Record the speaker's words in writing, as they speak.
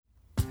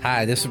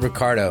Hi, this is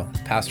Ricardo,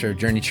 pastor of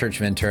Journey Church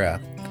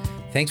Ventura.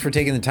 Thanks for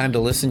taking the time to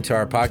listen to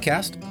our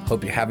podcast.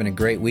 Hope you're having a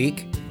great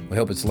week. We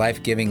hope it's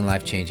life-giving and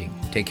life-changing.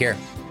 Take care.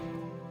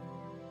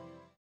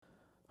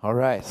 All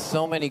right,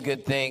 so many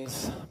good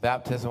things.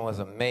 Baptism was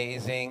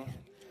amazing.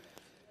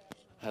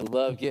 I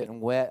love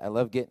getting wet. I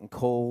love getting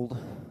cold.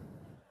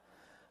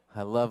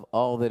 I love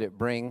all that it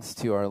brings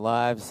to our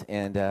lives,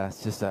 and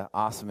it's just an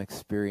awesome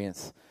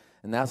experience.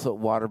 And that's what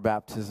water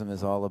baptism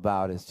is all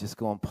about, is just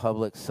going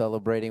public,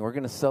 celebrating. We're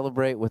going to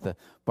celebrate with a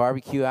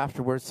barbecue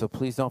afterwards, so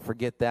please don't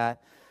forget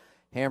that.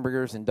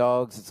 Hamburgers and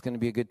dogs, it's going to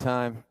be a good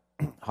time.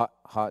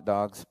 Hot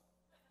dogs.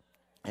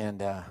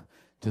 And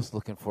just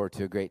looking forward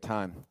to a great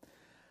time.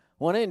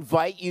 I want to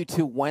invite you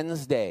to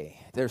Wednesday.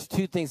 There's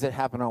two things that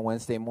happen on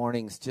Wednesday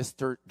mornings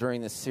just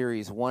during this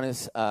series. One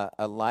is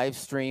a live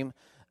stream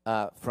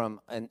from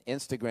an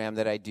Instagram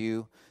that I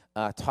do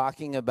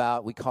talking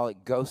about, we call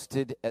it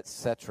Ghosted,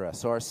 Etc.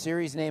 So our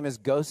series name is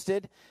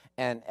Ghosted,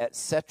 and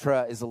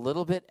Etc. is a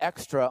little bit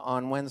extra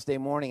on Wednesday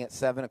morning at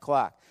 7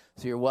 o'clock.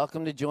 So you're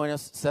welcome to join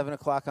us 7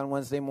 o'clock on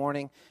Wednesday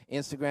morning,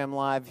 Instagram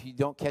Live. If you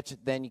don't catch it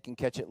then, you can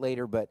catch it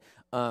later, but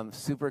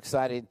super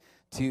excited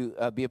to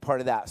be a part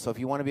of that. So if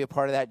you want to be a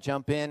part of that,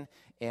 jump in,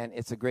 and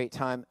it's a great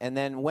time. And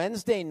then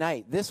Wednesday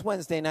night, this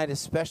Wednesday night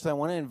especially, I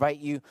want to invite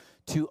you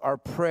to our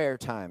prayer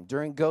time.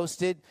 During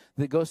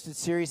the Ghosted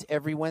series,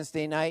 every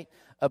Wednesday night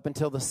up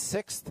until the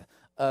 6th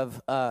of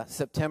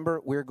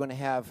September, we're going to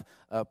have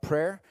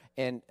prayer,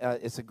 and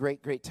it's a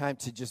great time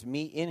to just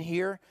meet in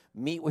here,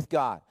 meet with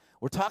God.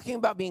 We're talking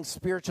about being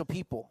spiritual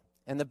people,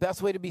 and the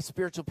best way to be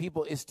spiritual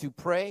people is to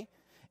pray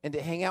and to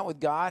hang out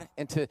with God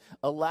and to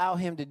allow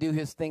Him to do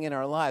His thing in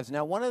our lives.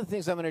 Now, one of the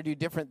things I'm going to do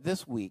different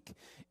this week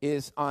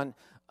is on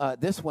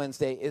this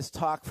Wednesday is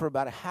talk for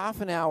about a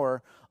half an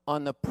hour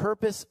on the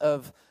purpose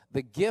of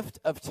the gift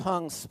of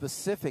tongues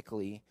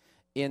specifically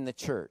in the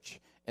church.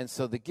 And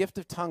so the gift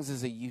of tongues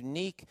is a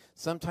unique,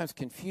 sometimes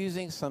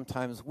confusing,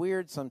 sometimes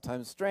weird,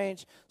 sometimes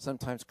strange,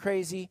 sometimes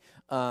crazy.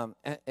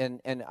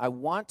 And I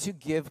want to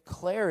give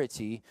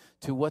clarity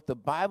to what the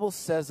Bible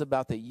says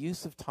about the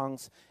use of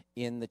tongues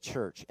in the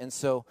church. And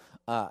so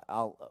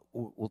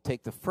we'll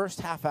take the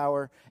first half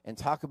hour and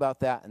talk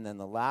about that, and then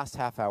the last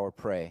half hour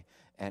pray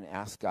and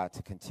ask God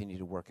to continue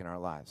to work in our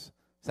lives.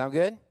 Sound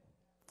good?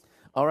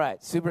 All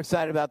right, super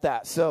excited about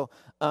that. So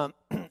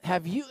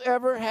have you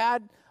ever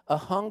had a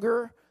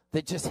hunger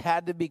that just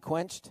had to be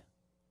quenched?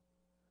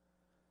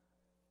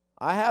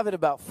 I have it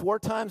about 4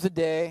 times a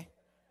day.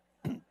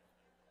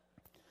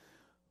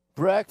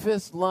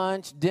 Breakfast,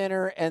 lunch,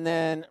 dinner, and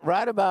then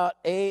right about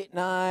 8,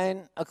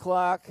 9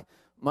 o'clock,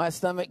 my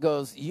stomach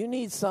goes, you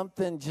need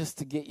something just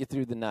to get you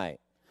through the night.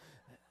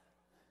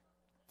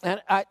 And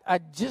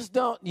I just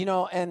don't,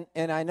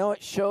 and I know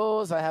it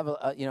shows. I have,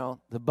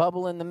 the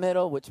bubble in the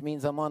middle, which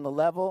means I'm on the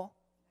level,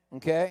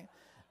 okay?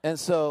 And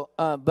so,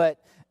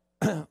 but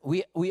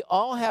we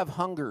all have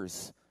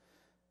hungers.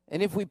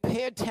 And if we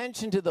pay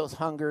attention to those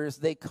hungers,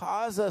 they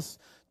cause us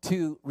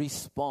to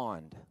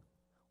respond.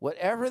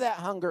 Whatever that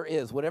hunger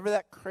is, whatever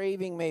that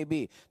craving may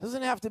be. It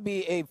doesn't have to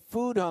be a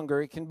food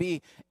hunger. It can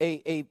be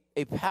a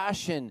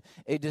passion,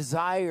 a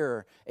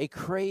desire, a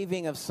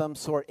craving of some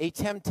sort, a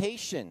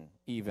temptation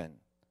even.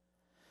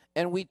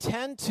 And we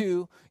tend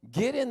to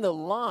get in the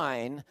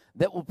line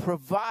that will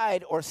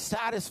provide or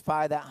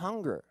satisfy that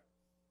hunger.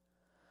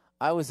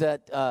 I was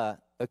at a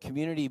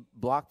community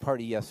block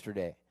party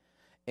yesterday,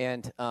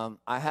 and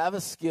I have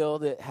a skill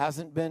that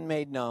hasn't been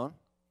made known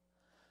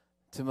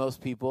to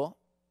most people.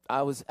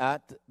 I was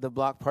at the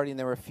block party, and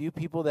there were a few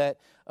people that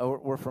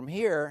were from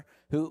here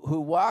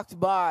who walked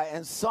by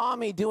and saw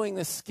me doing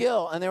this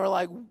skill, and they were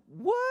like,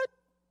 what?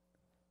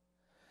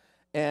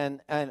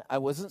 And I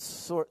wasn't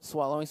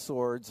swallowing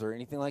swords or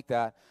anything like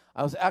that.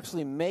 I was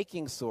actually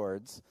making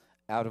swords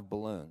out of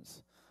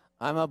balloons.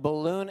 I'm a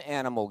balloon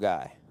animal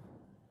guy.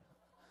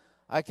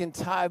 I can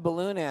tie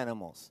balloon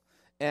animals.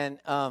 And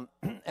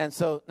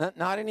so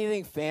not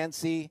anything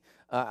fancy.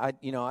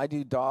 I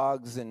do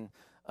dogs and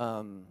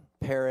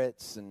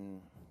parrots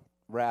and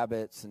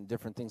rabbits and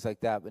different things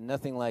like that, but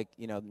nothing like,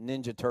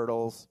 Ninja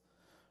Turtles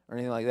or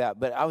anything like that.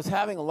 But I was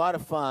having a lot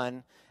of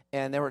fun,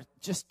 and there were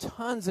just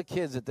tons of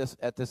kids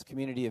at this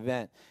community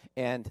event,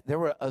 and there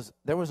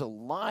was a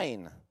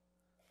line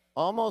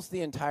almost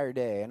the entire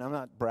day. And I'm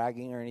not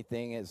bragging or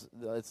anything.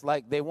 It's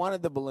like they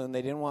wanted the balloon,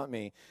 they didn't want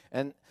me,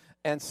 and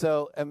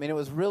so it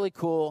was really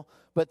cool.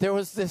 But there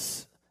was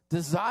this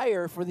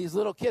desire for these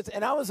little kids,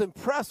 and I was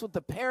impressed with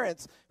the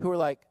parents who were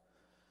like,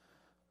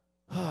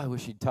 oh, I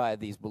wish you'd tie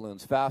these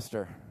balloons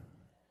faster.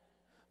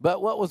 But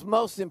what was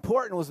most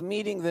important was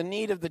meeting the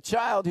need of the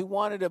child who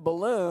wanted a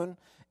balloon,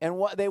 and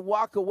they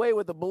walk away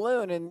with the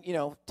balloon, and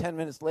 10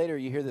 minutes later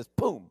you hear this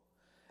boom,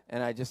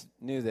 and I just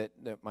knew that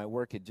my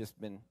work had just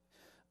been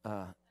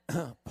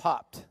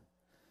popped.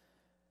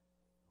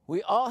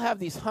 We all have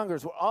these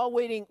hungers. We're all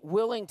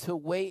willing to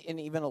wait in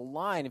even a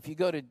line. If you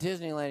go to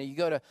Disneyland, or you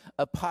go to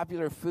a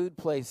popular food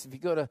place, if you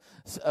go to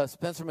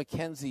Spencer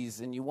McKenzie's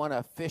and you want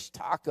a fish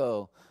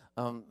taco,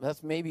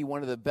 That's maybe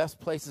one of the best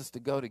places to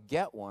go to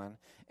get one.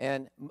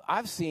 And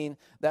I've seen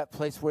that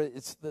place where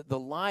it's the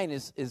line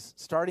is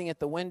starting at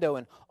the window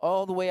and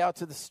all the way out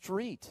to the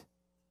street.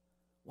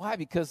 Why?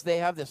 Because they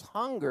have this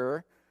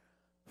hunger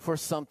for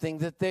something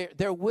that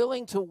they're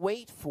willing to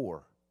wait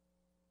for.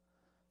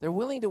 They're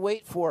willing to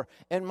wait for.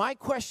 And my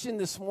question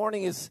this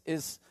morning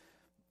is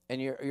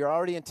and you're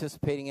already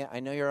anticipating it. I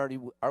know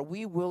are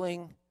we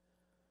willing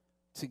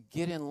to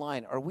get in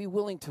line? Are we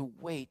willing to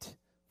wait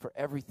for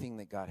everything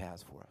that God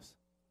has for us?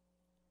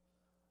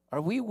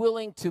 Are we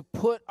willing to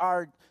put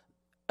our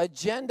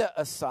agenda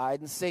aside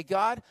and say,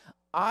 God,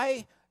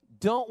 I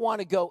don't want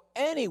to go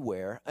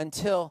anywhere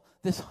until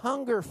this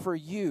hunger for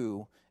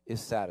you is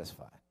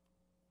satisfied?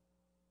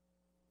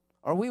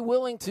 Are we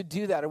willing to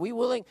do that? Are we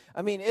willing?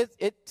 I mean,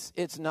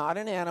 it's not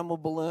an animal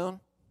balloon,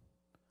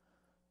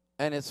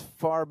 and it's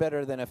far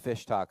better than a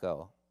fish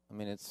taco. I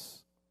mean,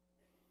 it's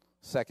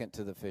second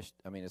to the fish.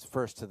 I mean, it's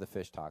first to the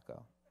fish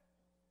taco.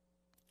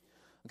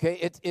 Okay,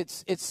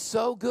 it's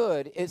so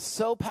good, it's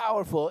so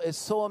powerful, it's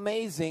so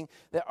amazing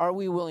that are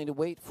we willing to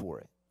wait for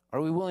it?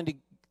 Are we willing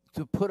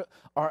to put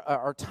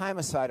our time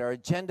aside, our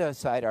agenda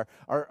aside,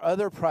 our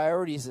other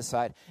priorities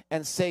aside,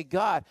 and say,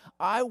 God,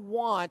 I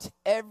want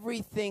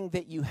everything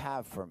that you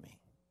have for me?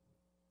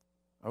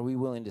 Are we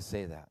willing to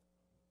say that?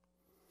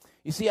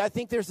 You see, I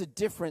think there's a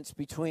difference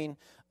between,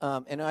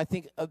 and I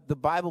think the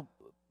Bible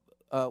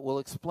will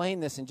explain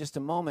this in just a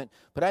moment,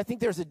 but I think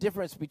there's a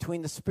difference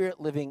between the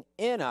Spirit living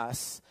in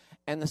us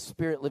and the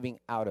Spirit living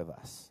out of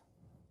us.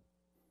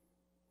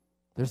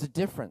 There's a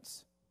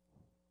difference.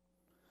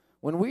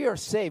 When we are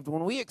saved,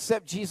 when we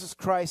accept Jesus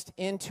Christ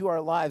into our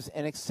lives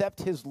and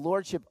accept his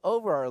lordship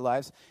over our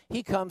lives,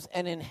 he comes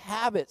and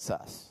inhabits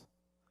us.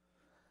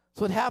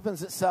 That's what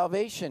happens at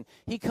salvation.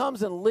 He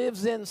comes and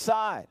lives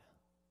inside,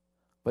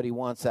 but he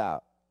wants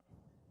out.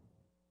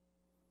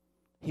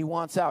 He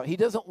wants out. He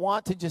doesn't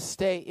want to just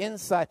stay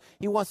inside.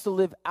 He wants to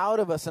live out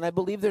of us. And I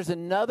believe there's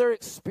another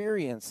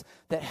experience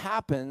that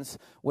happens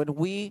when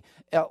we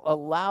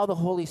allow the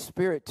Holy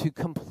Spirit to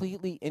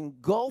completely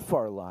engulf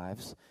our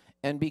lives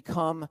and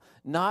become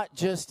not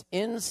just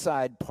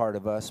inside part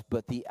of us,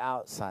 but the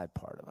outside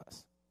part of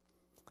us.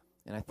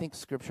 And I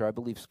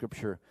believe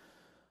Scripture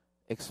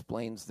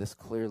explains this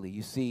clearly.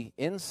 You see,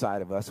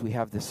 inside of us, we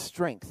have this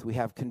strength, we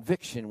have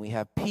conviction, we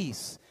have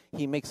peace.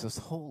 He makes us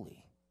holy.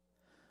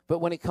 But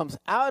when it comes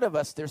out of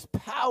us, there's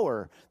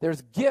power,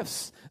 there's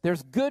gifts,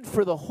 there's good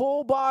for the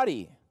whole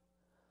body.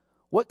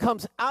 What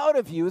comes out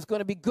of you is going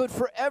to be good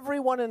for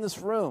everyone in this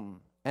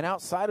room and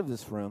outside of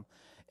this room.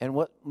 And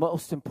what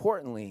most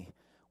importantly,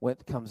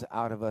 what comes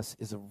out of us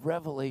is a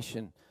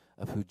revelation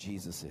of who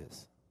Jesus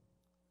is.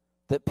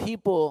 That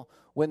people,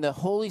 when the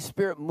Holy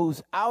Spirit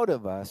moves out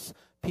of us,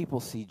 people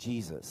see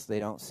Jesus. They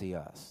don't see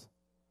us,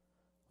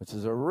 which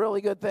is a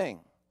really good thing.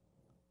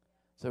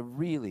 It's a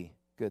really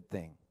good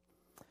thing.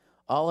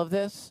 All of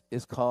this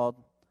is called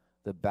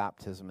the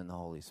baptism in the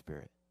Holy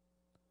Spirit.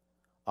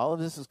 All of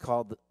this is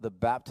called the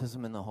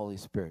baptism in the Holy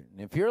Spirit. And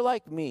if you're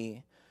like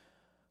me,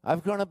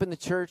 I've grown up in the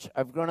church,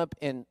 I've grown up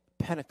in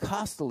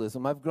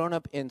Pentecostalism, I've grown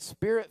up in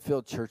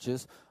Spirit-filled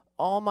churches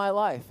all my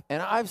life.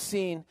 And I've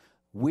seen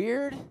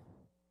weird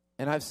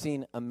and I've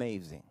seen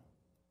amazing.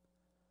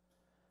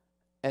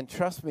 And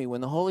trust me,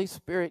 when the Holy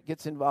Spirit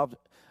gets involved,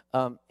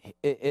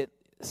 it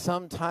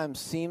sometimes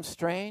seems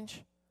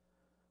strange,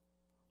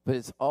 but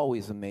it's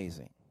always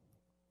amazing.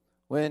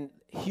 When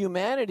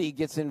humanity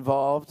gets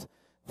involved,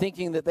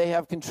 thinking that they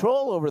have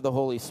control over the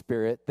Holy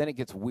Spirit, then it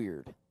gets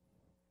weird.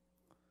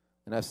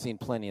 And I've seen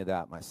plenty of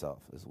that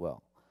myself as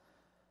well.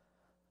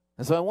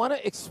 And so I want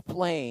to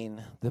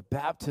explain the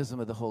baptism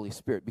of the Holy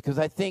Spirit, because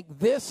I think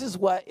this is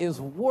what is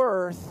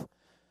worth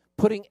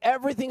putting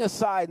everything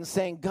aside and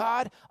saying,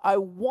 God, I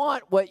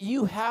want what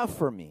you have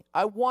for me.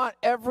 I want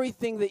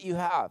everything that you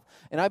have.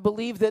 And I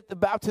believe that the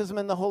baptism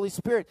in the Holy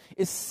Spirit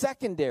is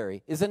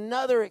secondary, is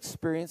another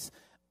experience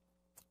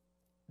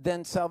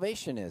than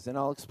salvation is. And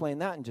I'll explain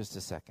that in just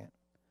a second.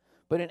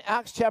 But in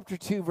Acts chapter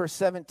 2, verse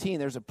 17,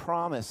 there's a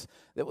promise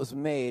that was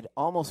made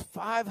almost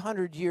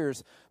 500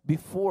 years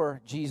before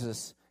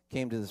Jesus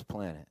came to this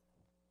planet.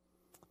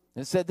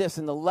 And it said this,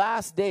 in the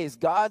last days,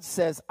 God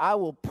says, I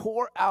will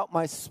pour out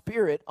my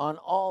Spirit on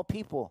all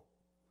people.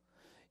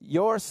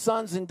 Your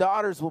sons and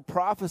daughters will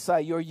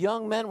prophesy. Your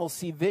young men will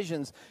see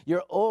visions.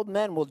 Your old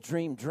men will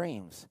dream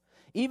dreams.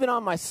 Even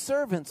on my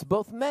servants,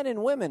 both men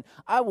and women,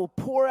 I will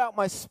pour out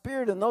my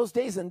Spirit in those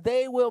days, and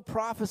they will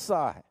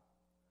prophesy.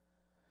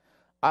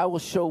 I will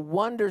show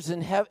wonders in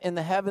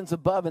the heavens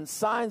above and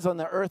signs on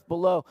the earth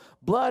below,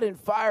 blood and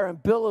fire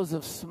and billows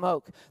of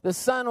smoke. The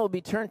sun will be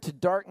turned to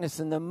darkness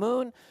and the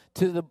moon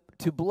to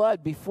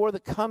blood before the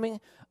coming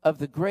of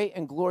the great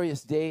and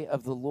glorious day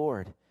of the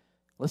Lord.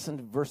 Listen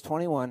to verse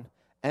 21.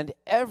 And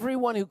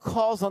everyone who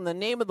calls on the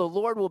name of the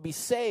Lord will be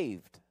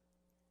saved.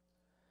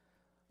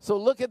 So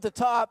look at the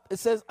top. It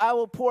says, I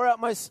will pour out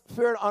my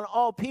Spirit on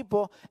all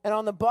people. And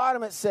on the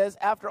bottom it says,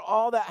 after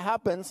all that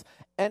happens,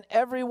 and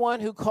everyone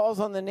who calls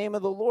on the name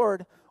of the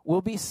Lord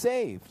will be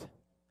saved.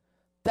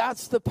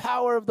 That's the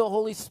power of the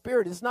Holy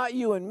Spirit. It's not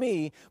you and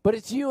me, but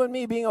it's you and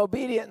me being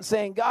obedient and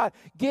saying, God,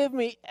 give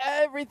me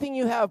everything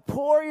you have.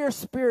 Pour your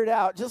Spirit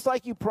out, just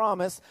like you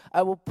promised.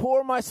 I will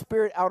pour my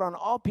Spirit out on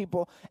all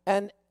people.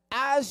 And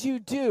as you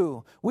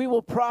do, we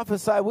will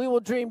prophesy. We will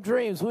dream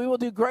dreams. We will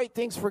do great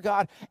things for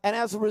God. And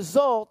as a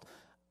result,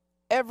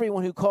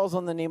 everyone who calls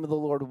on the name of the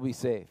Lord will be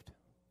saved.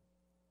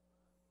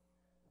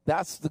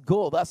 That's the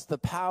goal. That's the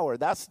power.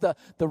 That's the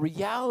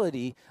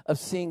reality of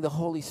seeing the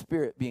Holy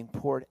Spirit being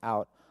poured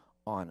out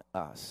on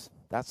us.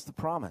 That's the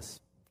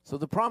promise. So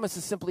the promise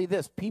is simply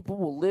this: people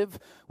will live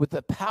with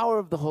the power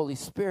of the Holy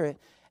Spirit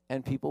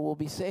and people will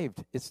be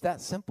saved. It's that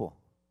simple.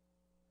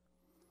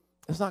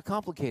 It's not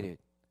complicated.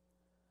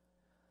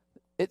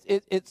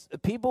 It's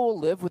people will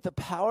live with the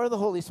power of the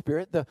Holy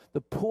Spirit, the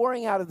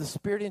pouring out of the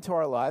Spirit into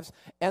our lives,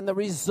 and the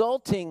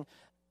resulting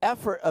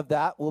effort of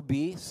that will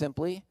be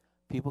simply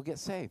people get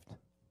saved.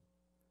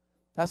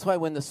 That's why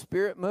when the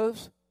Spirit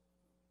moves,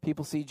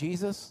 people see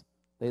Jesus,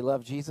 they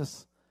love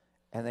Jesus,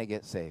 and they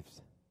get saved.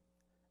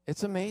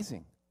 It's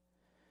amazing.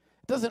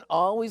 It doesn't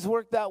always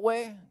work that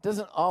way. It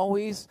doesn't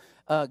always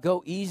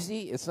go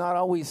easy. It's not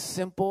always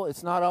simple.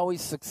 It's not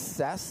always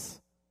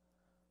success.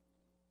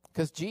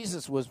 Because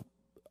Jesus was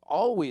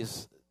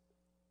always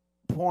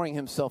pouring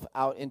himself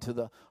out into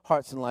the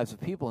hearts and lives of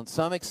people, and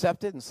some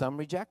accepted and some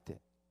rejected.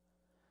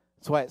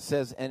 That's why it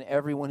says, and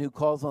everyone who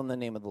calls on the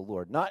name of the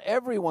Lord. Not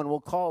everyone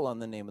will call on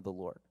the name of the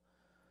Lord,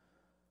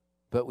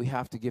 but we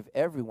have to give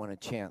everyone a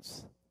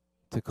chance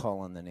to call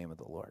on the name of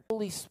the Lord.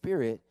 Holy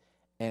Spirit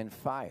and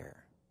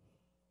fire.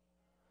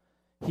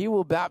 He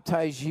will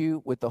baptize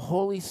you with the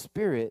Holy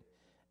Spirit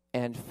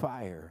and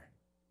fire.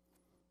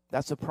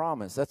 That's a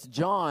promise. That's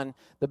John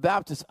the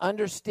Baptist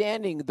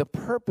understanding the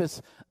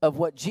purpose of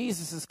what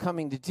Jesus is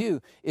coming to do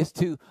is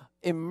to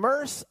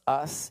immerse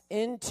us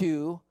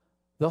into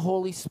the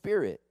Holy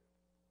Spirit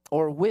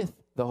or with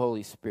the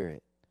Holy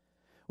Spirit.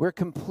 We're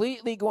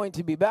completely going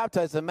to be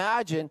baptized.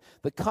 Imagine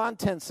the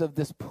contents of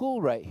this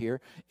pool right here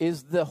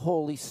is the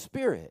Holy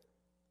Spirit.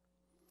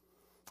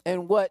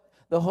 And what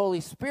the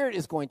Holy Spirit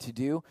is going to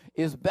do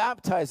is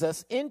baptize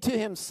us into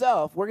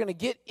himself. We're going to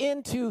get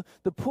into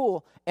the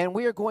pool, and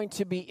we are going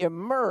to be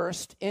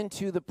immersed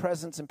into the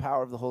presence and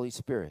power of the Holy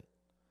Spirit.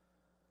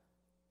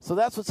 So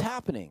that's what's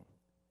happening.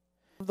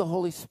 The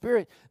Holy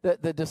Spirit,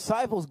 the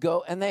disciples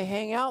go and they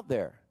hang out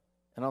there.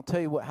 And I'll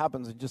tell you what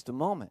happens in just a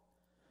moment.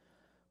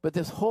 But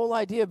this whole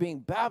idea of being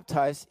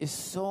baptized is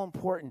so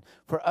important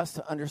for us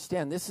to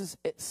understand. This is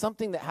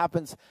something that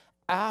happens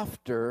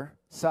after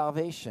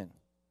salvation.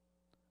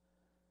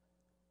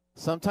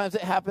 Sometimes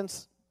it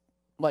happens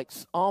like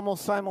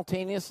almost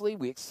simultaneously.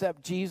 We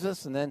accept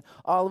Jesus, and then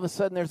all of a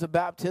sudden there's a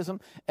baptism.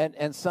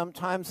 And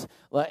sometimes,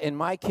 in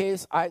my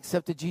case, I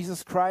accepted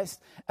Jesus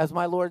Christ as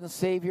my Lord and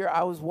Savior.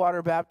 I was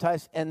water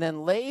baptized. And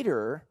then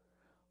later,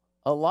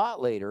 a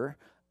lot later,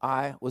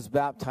 I was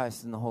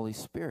baptized in the Holy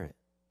Spirit.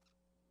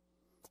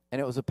 And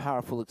it was a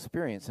powerful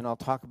experience, and I'll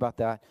talk about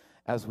that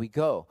as we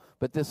go.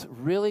 But this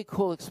really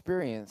cool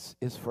experience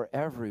is for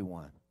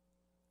everyone.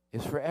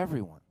 It's for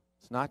everyone.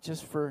 It's not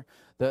just for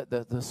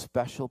the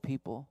special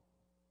people.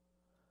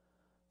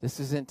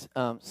 This isn't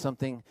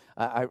something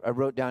I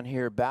wrote down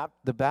here.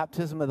 The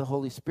baptism of the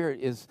Holy Spirit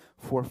is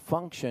for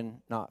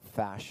function, not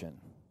fashion.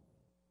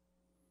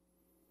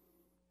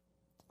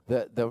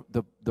 The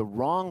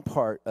wrong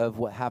part of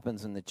what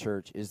happens in the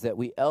church is that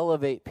we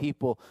elevate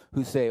people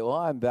who say, oh,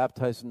 I'm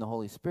baptized in the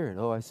Holy Spirit.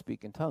 Oh, I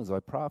speak in tongues. Oh, I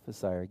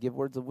prophesy. Or I give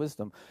words of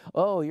wisdom.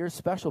 Oh, you're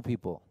special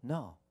people.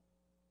 No,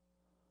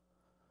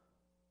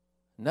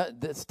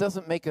 this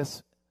doesn't make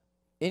us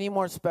any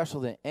more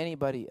special than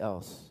anybody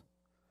else.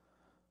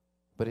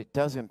 But it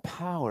does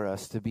empower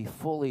us to be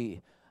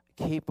fully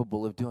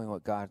capable of doing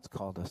what God's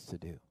called us to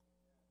do.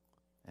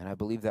 And I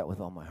believe that with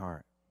all my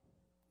heart.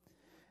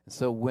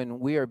 So when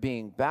we are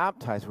being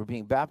baptized, we're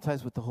being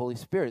baptized with the Holy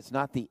Spirit. It's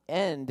not the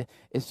end.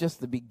 It's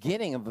just the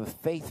beginning of a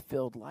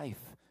faith-filled life.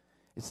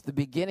 It's the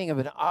beginning of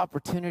an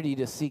opportunity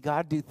to see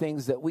God do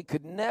things that we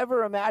could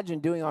never imagine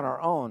doing on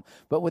our own.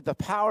 But with the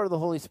power of the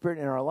Holy Spirit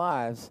in our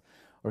lives,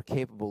 we're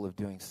capable of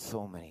doing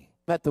so many.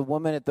 Met the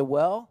woman at the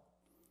well,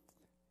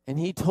 and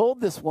he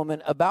told this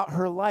woman about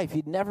her life.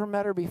 He'd never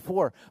met her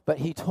before, but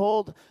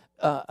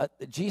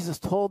Jesus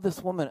told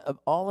this woman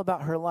all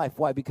about her life.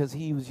 Why? Because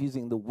he was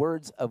using the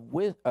words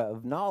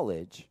of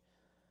knowledge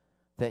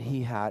that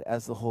he had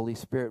as the Holy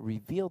Spirit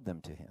revealed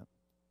them to him.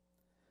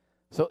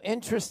 So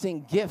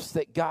interesting gifts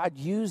that God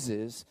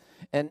uses,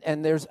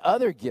 and there's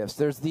other gifts.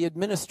 There's the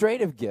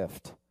administrative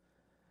gift.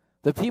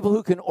 The people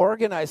who can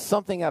organize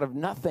something out of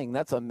nothing,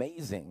 that's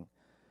amazing.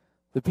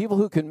 The people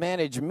who can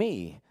manage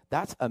me,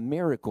 that's a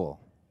miracle.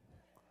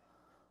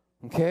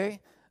 Okay?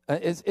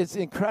 It's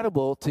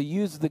incredible to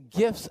use the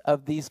gifts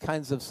of these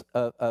kinds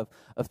of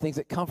things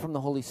that come from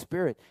the Holy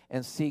Spirit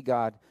and see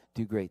God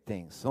do great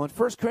things. So in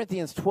 1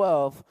 Corinthians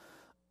 12,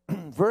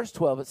 verse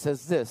 12, it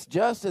says this: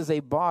 just as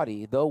a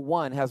body, though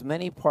one, has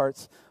many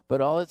parts,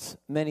 but all its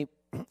many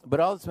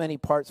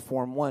parts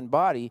form one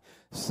body,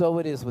 so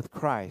it is with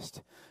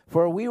Christ.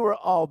 For we were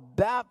all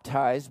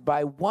baptized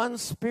by one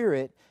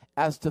Spirit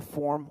as to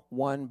form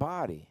one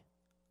body.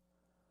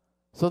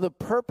 So the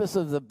purpose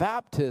of the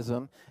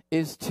baptism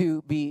is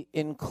to be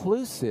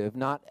inclusive,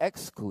 not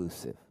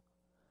exclusive.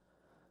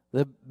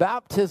 The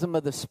baptism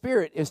of the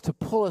Spirit is to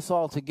pull us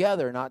all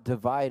together, not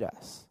divide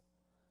us.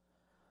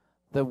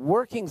 The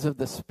workings of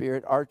the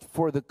Spirit are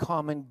for the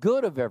common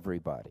good of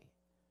everybody.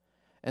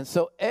 And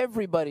so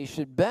everybody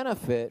should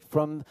benefit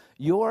from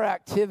your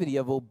activity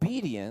of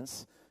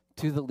obedience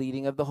to the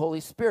leading of the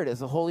Holy Spirit. As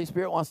the Holy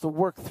Spirit wants to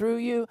work through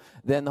you,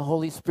 then the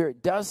Holy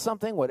Spirit does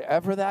something,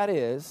 whatever that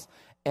is,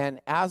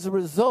 and as a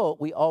result,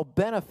 we all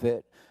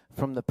benefit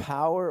from the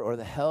power or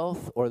the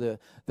health or the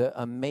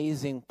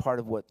amazing part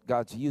of what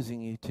God's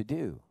using you to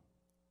do.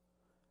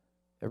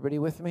 Everybody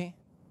with me?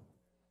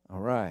 All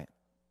right.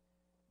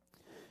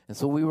 And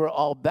so we were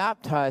all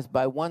baptized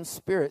by one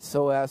Spirit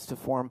so as to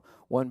form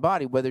one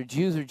body, whether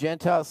Jews or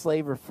Gentiles,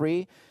 slave or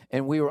free,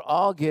 and we were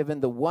all given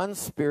the one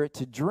Spirit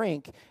to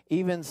drink.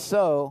 Even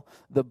so,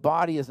 the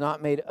body is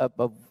not made up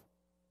of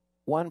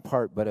one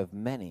part, but of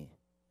many.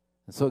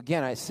 And so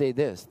again, I say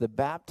this, the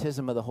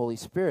baptism of the Holy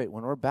Spirit,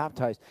 when we're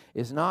baptized,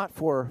 is not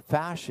for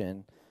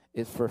fashion,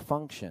 it's for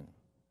function.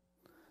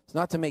 It's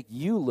not to make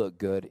you look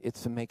good,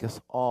 it's to make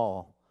us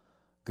all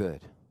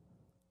good.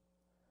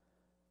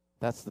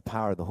 That's the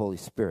power of the Holy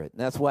Spirit. And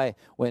that's why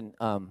when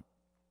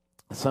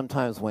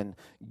sometimes when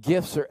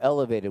gifts are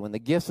elevated, when the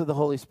gifts of the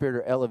Holy Spirit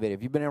are elevated,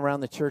 if you've been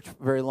around the church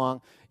very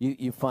long,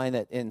 you find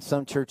that in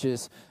some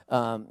churches,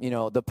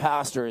 the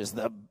pastor is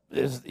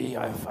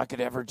if I could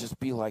ever just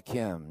be like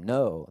him.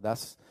 No,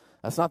 that's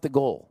not the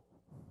goal.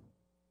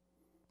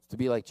 It's to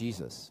be like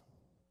Jesus.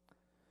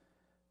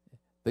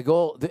 The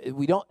goal,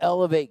 we don't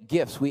elevate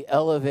gifts, we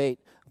elevate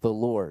the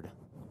Lord.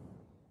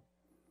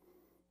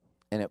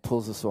 And it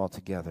pulls us all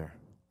together.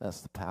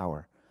 That's the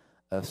power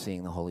of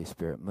seeing the Holy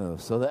Spirit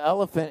move. So the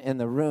elephant in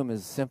the room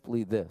is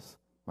simply this.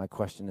 My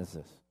question is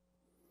this.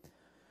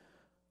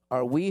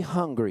 Are we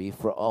hungry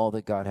for all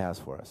that God has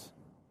for us?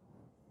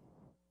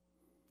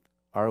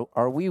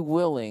 Are we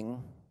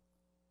willing?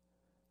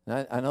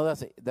 I know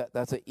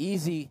that's an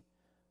easy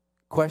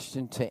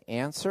question to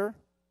answer,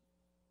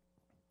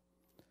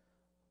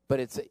 but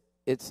it's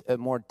a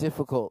more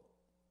difficult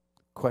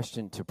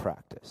question to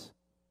practice.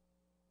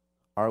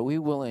 Are we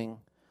willing?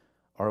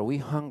 Are we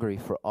hungry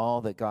for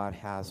all that God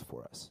has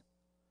for us?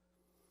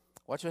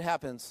 Watch what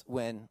happens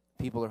when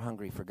people are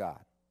hungry for God.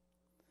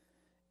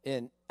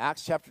 In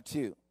Acts chapter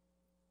 2,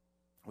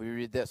 we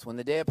read this. When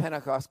the day of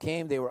Pentecost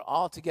came, they were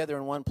all together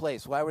in one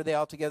place. Why were they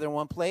all together in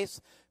one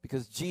place?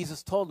 Because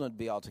Jesus told them to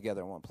be all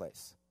together in one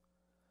place.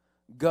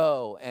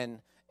 Go and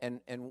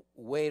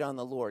wait on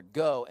the Lord.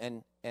 Go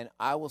and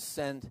I will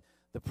send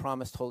the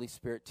promised Holy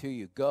Spirit to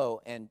you.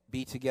 Go and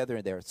be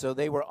together there. So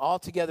they were all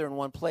together in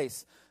one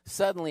place.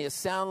 Suddenly, a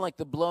sound like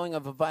the blowing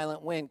of a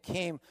violent wind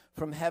came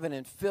from heaven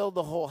and filled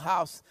the whole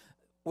house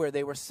where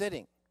they were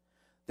sitting.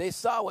 They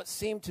saw what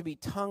seemed to be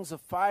tongues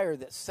of fire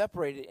that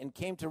separated and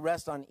came to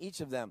rest on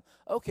each of them.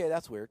 Okay,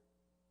 that's weird.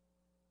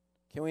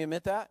 Can we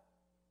admit that?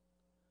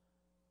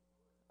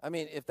 I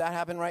mean, if that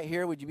happened right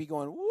here, would you be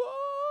going,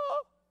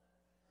 whoa?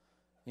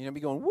 You know,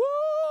 be going,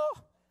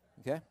 whoa?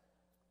 Okay.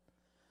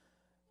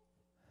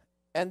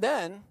 And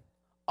then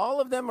all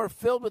of them were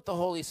filled with the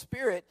Holy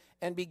Spirit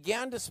and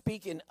began to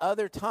speak in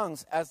other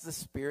tongues as the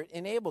Spirit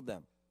enabled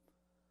them.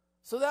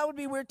 So that would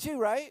be weird too,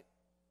 right?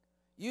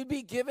 You'd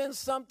be given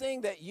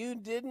something that you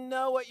didn't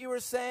know what you were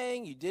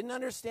saying, you didn't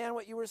understand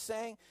what you were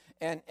saying,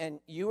 and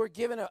you were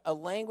given a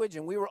language,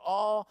 and we were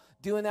all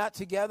doing that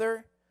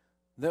together.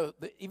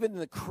 Even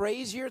the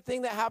crazier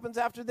thing that happens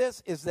after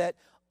this is that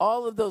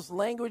all of those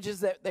languages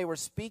that they were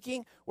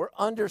speaking were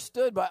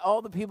understood by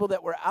all the people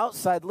that were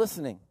outside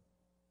listening.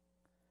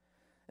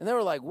 And they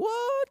were like,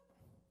 what?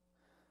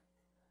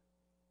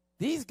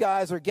 These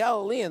guys are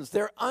Galileans.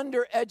 They're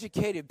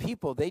undereducated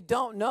people. They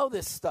don't know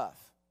this stuff.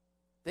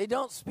 They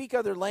don't speak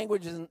other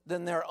languages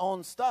than their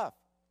own stuff.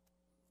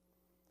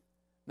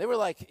 They were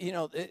like,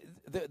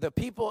 the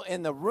people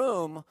in the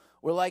room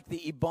were like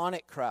the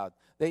Ebonic crowd.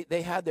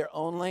 They had their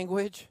own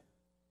language,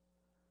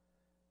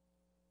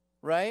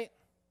 right?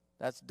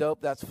 That's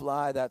dope, that's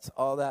fly, that's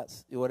all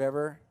that's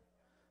whatever,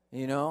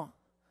 It's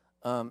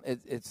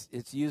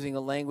using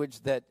a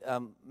language that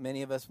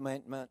many of us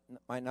might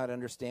not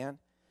understand.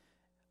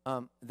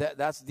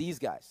 That's these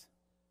guys.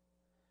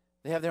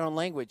 They have their own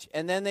language.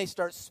 And then they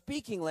start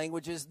speaking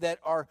languages that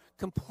are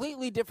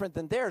completely different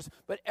than theirs.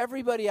 But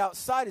everybody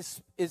outside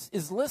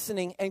is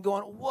listening and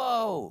going,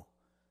 whoa.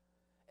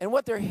 And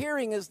what they're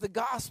hearing is the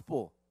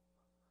gospel.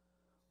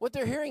 What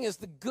they're hearing is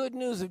the good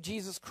news of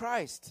Jesus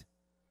Christ.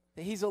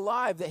 That he's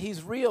alive, that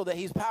he's real, that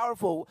he's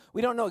powerful.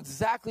 We don't know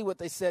exactly what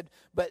they said,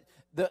 but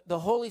the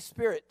Holy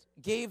Spirit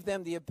gave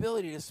them the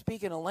ability to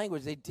speak in a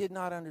language they did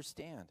not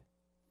understand.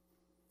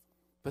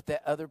 But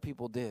that other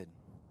people did.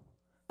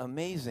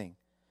 Amazing.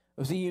 It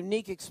was a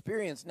unique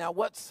experience. Now,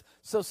 what's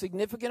so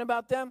significant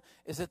about them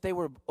is that they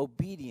were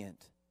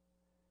obedient.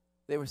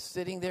 They were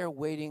sitting there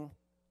waiting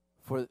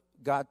for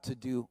God to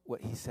do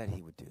what he said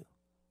he would do,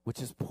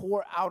 which is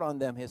pour out on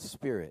them his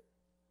Spirit.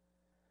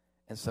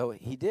 And so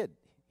he did.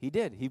 He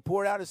did. He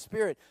poured out his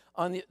Spirit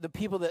on the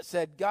people that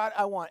said, God,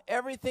 I want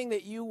everything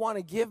that you want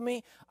to give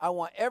me. I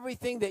want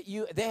everything that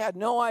you, they had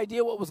no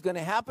idea what was going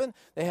to happen.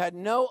 They had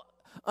no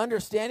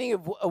understanding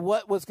of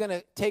what was going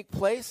to take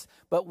place.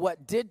 But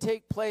what did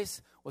take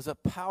place was a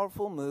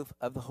powerful move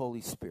of the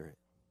Holy Spirit.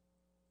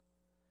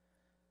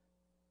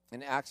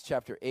 In Acts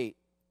chapter 8,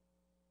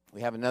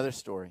 we have another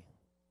story.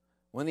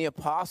 When the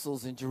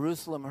apostles in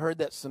Jerusalem heard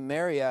that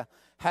Samaria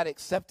had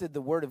accepted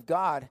the word of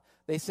God,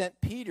 they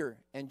sent Peter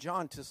and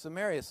John to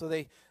Samaria. So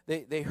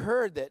they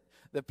heard that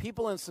the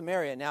people in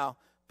Samaria, now,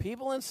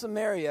 people in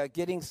Samaria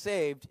getting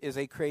saved is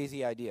a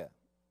crazy idea.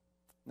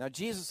 Now,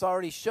 Jesus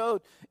already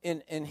showed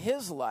in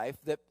his life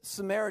that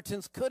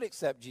Samaritans could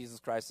accept Jesus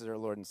Christ as their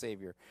Lord and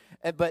Savior.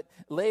 But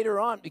later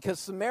on, because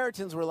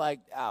Samaritans were like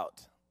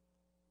out.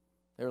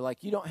 They were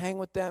like, you don't hang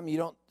with them. You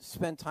don't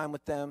spend time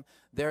with them.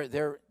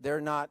 They're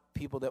not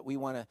people that we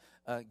want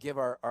to give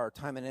our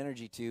time and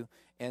energy to.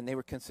 And they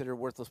were considered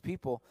worthless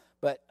people.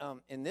 But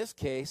in this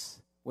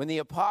case, when the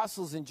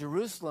apostles in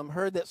Jerusalem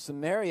heard that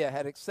Samaria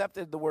had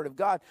accepted the word of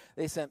God,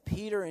 they sent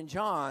Peter and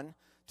John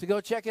to go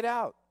check it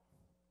out.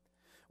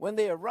 When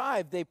they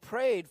arrived, they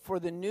prayed for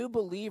the new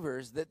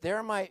believers that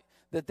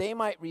they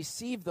might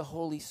receive the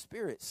Holy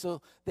Spirit.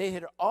 So they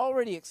had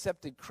already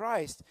accepted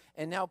Christ,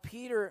 and now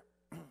Peter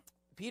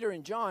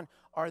and John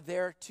are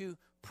there to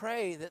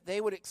pray that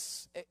they would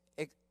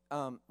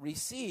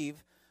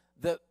receive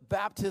the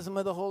baptism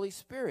of the Holy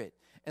Spirit.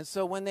 And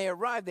so when they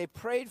arrived, they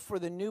prayed for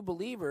the new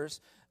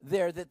believers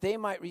there that they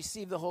might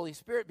receive the Holy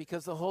Spirit,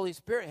 because the Holy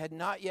Spirit had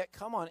not yet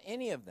come on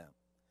any of them.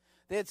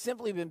 They had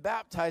simply been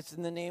baptized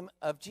in the name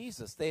of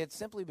Jesus. They had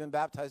simply been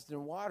baptized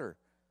in water.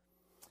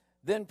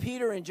 Then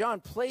Peter and John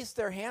placed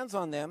their hands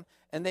on them,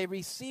 and they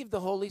received the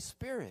Holy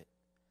Spirit.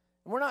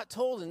 And we're not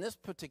told in this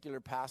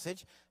particular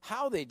passage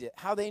how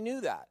they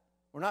knew that.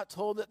 We're not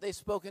told that they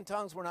spoke in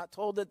tongues. We're not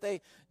told that they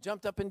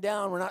jumped up and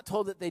down. We're not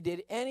told that they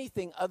did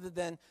anything other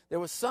than there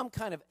was some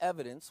kind of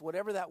evidence,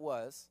 whatever that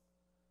was,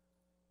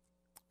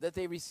 that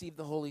they received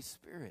the Holy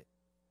Spirit.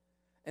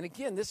 And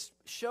again, this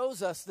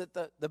shows us that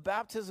the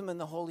baptism in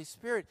the Holy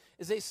Spirit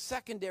is a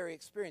secondary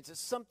experience. It's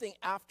something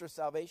after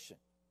salvation.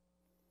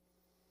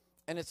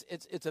 And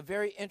it's a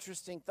very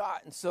interesting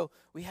thought. And so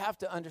we have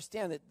to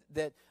understand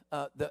that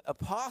the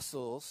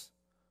apostles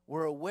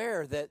were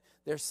aware that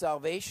there's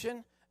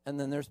salvation and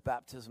then there's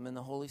baptism in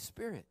the Holy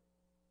Spirit.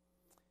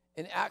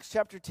 In Acts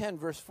chapter 10,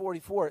 verse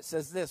 44, it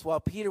says this: while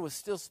Peter was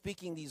still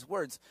speaking these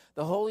words,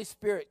 the Holy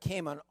Spirit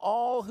came on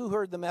all who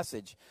heard the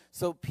message.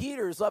 So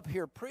Peter's up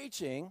here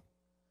preaching,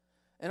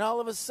 and all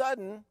of a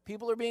sudden,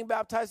 people are being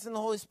baptized in the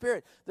Holy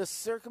Spirit. The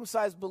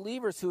circumcised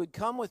believers who had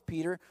come with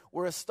Peter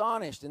were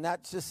astonished, and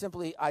that just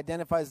simply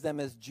identifies them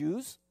as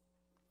Jews.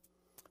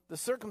 The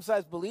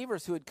circumcised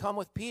believers who had come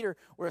with Peter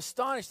were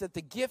astonished that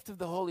the gift of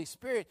the Holy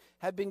Spirit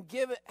had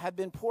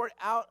been poured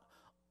out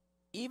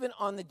even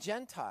on the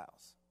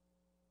Gentiles.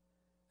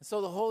 And so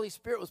the Holy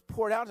Spirit was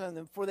poured out on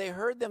them, for they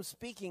heard them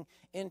speaking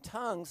in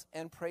tongues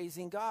and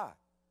praising God.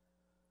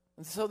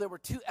 And so there were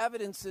two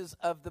evidences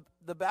of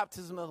the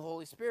baptism of the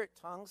Holy Spirit: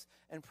 tongues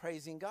and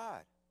praising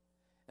God.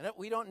 And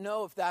we don't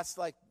know if that's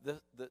like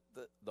the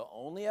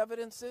only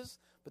evidences,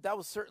 but that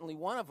was certainly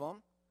one of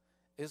them,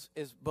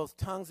 is both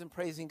tongues and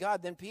praising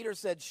God. Then Peter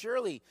said,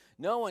 surely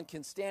no one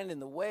can stand in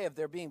the way of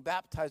their being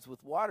baptized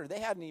with water. They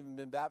hadn't even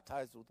been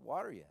baptized with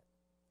water yet.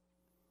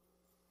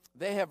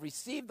 They have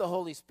received the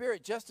Holy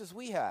Spirit just as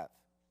we have.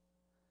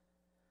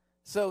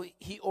 So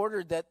he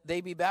ordered that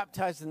they be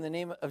baptized in the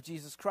name of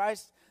Jesus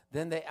Christ.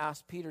 Then they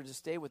asked Peter to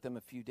stay with them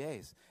a few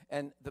days.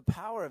 And the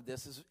power of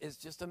this is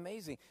just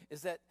amazing,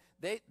 is that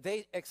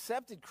they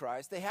accepted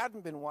Christ. They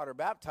hadn't been water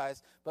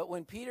baptized, but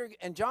when Peter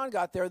and John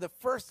got there, the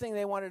first thing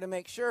they wanted to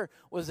make sure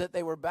was that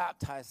they were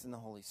baptized in the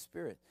Holy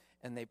Spirit.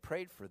 And they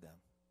prayed for them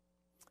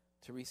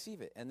to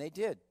receive it, and they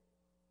did.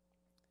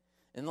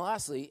 And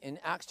lastly, in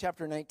Acts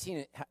chapter 19,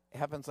 it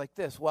happens like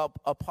this. While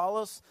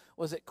Apollos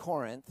was at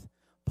Corinth,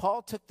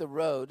 Paul took the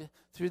road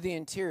through the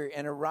interior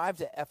and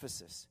arrived at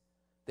Ephesus.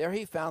 There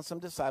he found some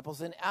disciples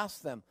and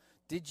asked them,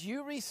 did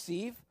you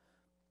receive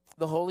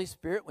the Holy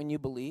Spirit when you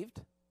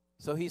believed?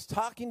 So he's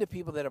talking to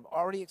people that have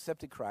already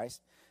accepted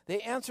Christ. They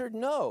answered,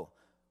 no,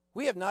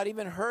 we have not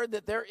even heard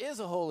that there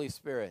is a Holy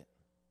Spirit,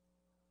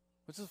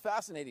 which is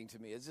fascinating to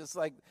me. It's just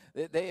like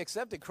they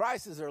accepted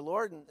Christ as their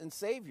Lord and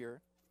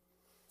Savior,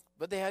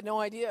 but they had no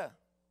idea.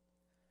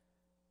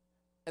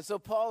 And so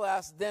Paul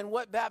asked, then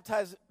what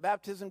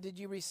baptism did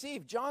you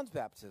receive? John's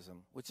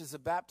baptism, which is a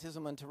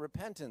baptism unto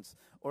repentance,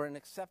 or an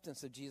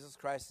acceptance of Jesus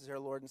Christ as our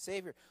Lord and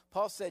Savior.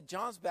 Paul said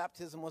John's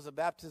baptism was a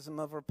baptism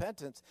of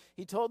repentance.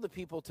 He told the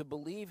people to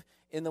believe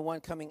in the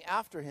one coming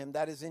after him,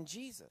 that is in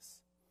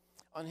Jesus.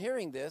 On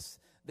hearing this,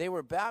 they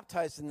were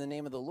baptized in the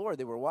name of the Lord.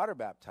 They were water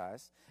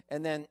baptized.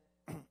 And then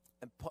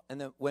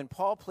when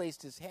Paul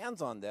placed his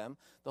hands on them,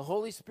 the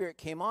Holy Spirit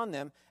came on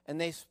them,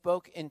 and they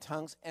spoke in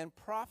tongues and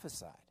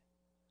prophesied.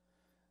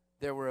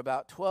 There were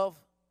about 12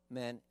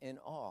 men in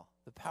all.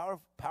 The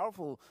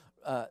powerful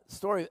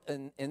story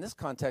in this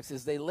context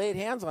is they laid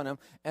hands on them,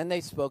 and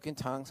they spoke in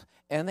tongues,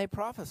 and they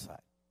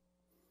prophesied.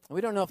 We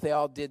don't know if they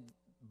all did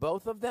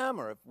both of them,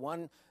 or if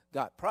one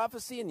got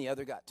prophecy and the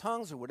other got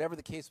tongues, or whatever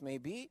the case may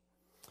be.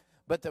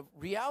 But the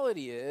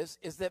reality is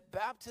that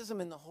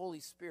baptism in the Holy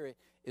Spirit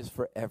is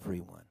for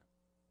everyone.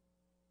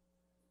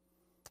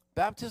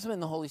 Baptism in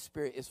the Holy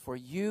Spirit is for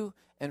you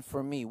and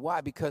for me.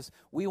 Why? Because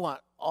we want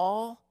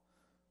all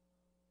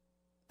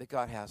that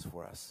God has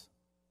for us.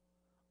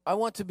 I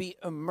want to be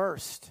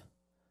immersed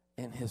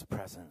in his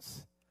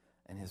presence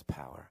and his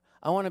power.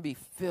 I want to be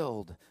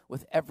filled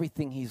with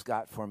everything he's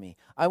got for me.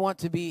 I want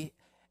to be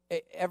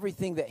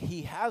everything that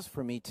he has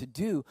for me to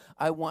do.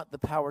 I want the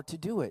power to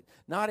do it.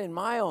 Not in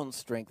my own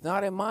strength,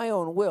 not in my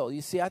own will.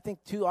 You see, I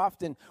think too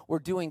often we're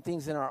doing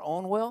things in our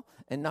own will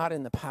and not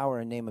in the power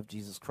and name of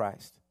Jesus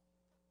Christ.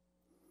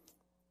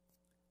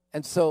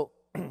 And so,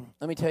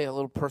 let me tell you a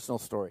little personal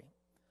story.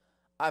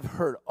 I've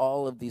heard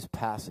all of these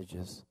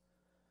passages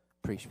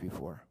preached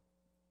before.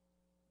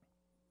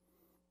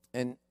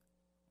 And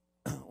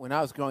when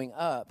I was growing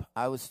up,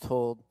 I was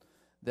told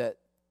that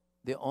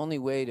the only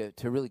way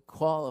to really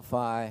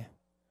qualify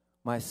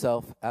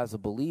myself as a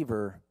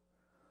believer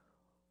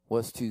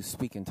was to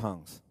speak in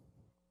tongues.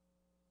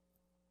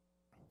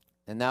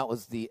 And that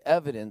was the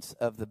evidence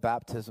of the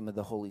baptism of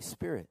the Holy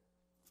Spirit.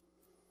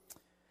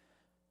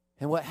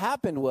 And what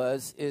happened and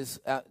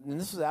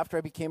this was after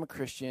I became a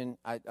Christian,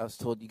 I was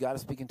told, you got to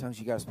speak in tongues,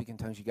 you got to speak in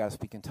tongues, you got to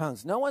speak in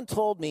tongues. No one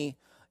told me,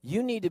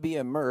 you need to be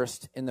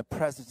immersed in the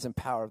presence and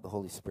power of the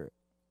Holy Spirit.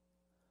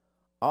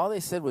 All they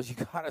said was, you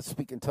got to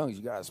speak in tongues,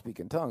 you got to speak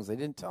in tongues. They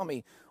didn't tell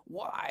me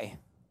why.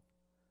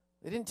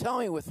 They didn't tell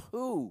me with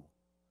who.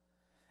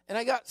 And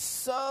I got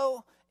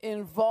so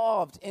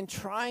involved in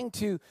trying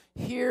to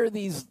hear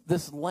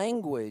this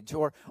language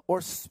or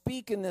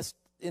speak in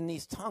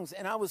these tongues,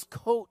 and I was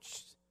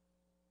coached.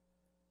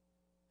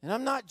 And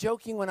I'm not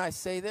joking when I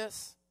say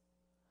this.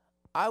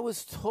 I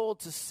was told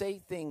to say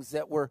things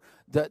that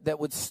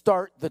would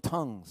start the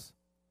tongues,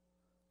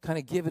 kind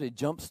of give it a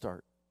jump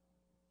start.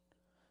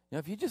 You know,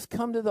 if you just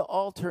come to the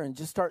altar and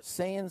just start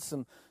saying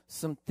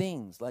some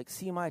things like,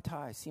 see my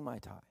tie, see my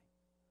tie.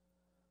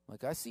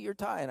 Like, I see your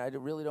tie, and I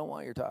really don't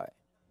want your tie.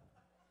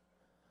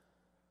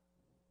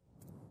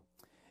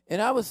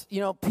 And I was,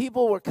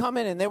 people were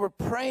coming, and they were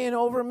praying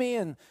over me,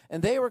 and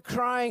they were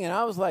crying, and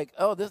I was like,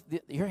 oh,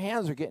 your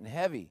hands are getting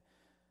heavy.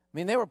 I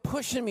mean, they were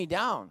pushing me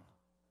down.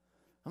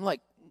 I'm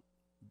like,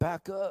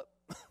 back up.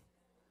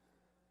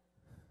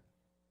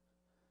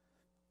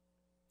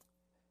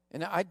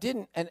 And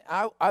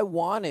I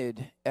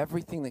wanted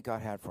everything that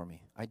God had for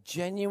me. I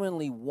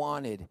genuinely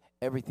wanted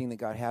everything that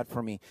God had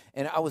for me.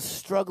 And I was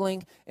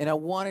struggling, and I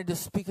wanted to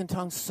speak in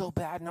tongues so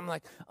bad. And I'm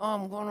like, oh,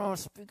 I'm going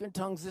to speak in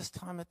tongues this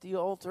time at the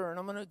altar, and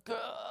I'm going to go,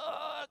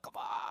 come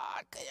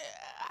on.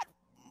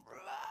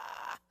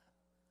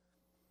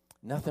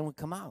 Nothing would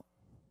come out.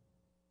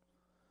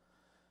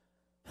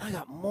 I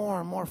got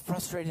more and more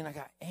frustrated, and I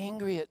got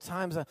angry at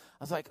times. I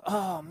was like,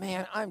 oh,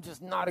 man, I'm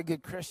just not a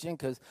good Christian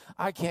because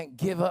I can't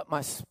give up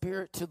my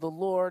spirit to the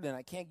Lord, and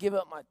I can't give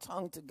up my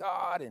tongue to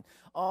God, and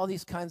all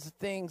these kinds of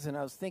things. And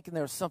I was thinking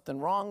there was something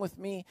wrong with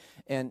me,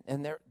 and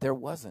there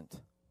wasn't.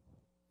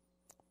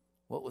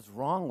 What was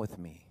wrong with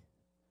me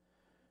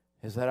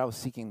is that I was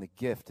seeking the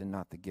gift and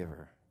not the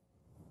giver.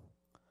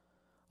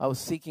 I was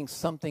seeking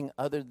something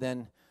other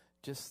than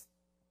just,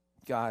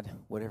 God,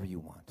 whatever you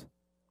want.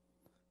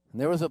 And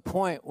there was a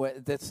point where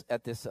at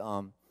this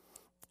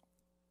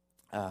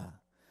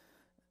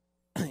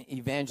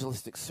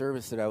evangelistic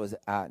service that I was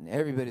at, and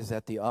everybody's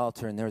at the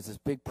altar, and there was this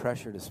big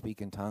pressure to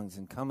speak in tongues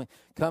and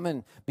come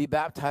and be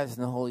baptized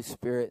in the Holy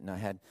Spirit. And I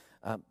had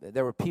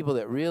there were people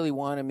that really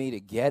wanted me to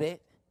get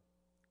it.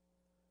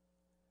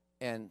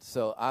 And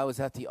so I was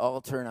at the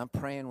altar, and I'm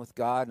praying with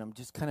God, and I'm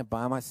just kind of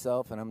by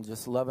myself, and I'm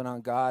just loving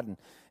on God,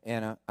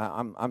 and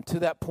I'm to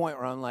that point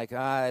where I'm like,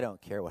 I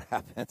don't care what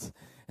happens.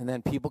 And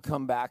then people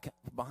come back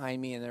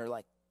behind me, and they're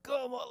like,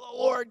 "Come on,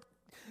 Lord,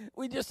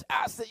 we just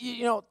ask that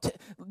you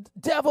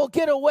devil,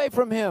 get away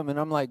from him." And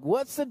I'm like,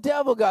 "What's the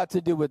devil got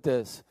to do with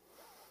this?"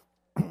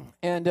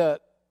 And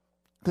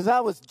because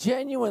I was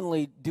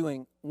genuinely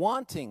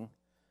wanting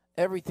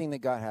everything that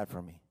God had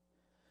for me.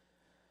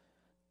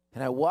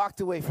 And I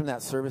walked away from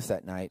that service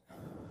that night,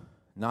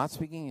 not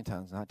speaking in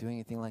tongues, not doing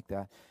anything like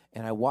that.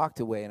 And I walked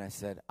away, and I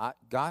said,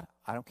 God,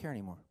 I don't care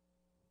anymore.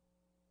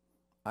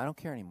 I don't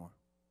care anymore.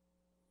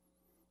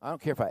 I don't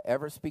care if I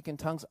ever speak in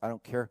tongues. I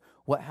don't care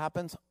what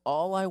happens.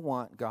 All I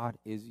want, God,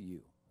 is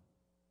you.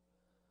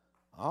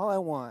 All I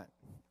want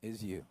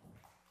is you.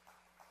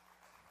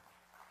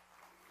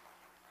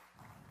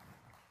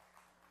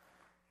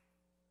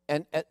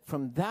 And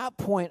from that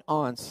point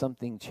on,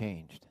 something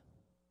changed.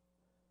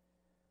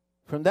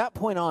 From that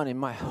point on, in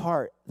my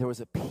heart, there was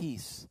a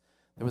peace.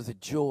 There was a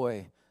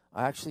joy.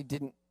 I actually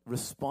didn't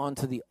respond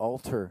to the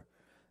altar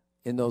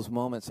in those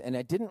moments. And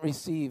I didn't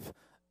receive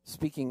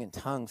speaking in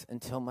tongues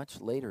until much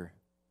later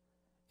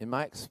in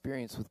my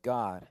experience with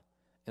God.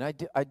 And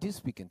I do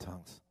speak in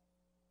tongues.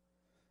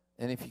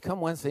 And if you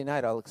come Wednesday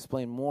night, I'll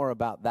explain more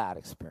about that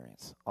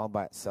experience all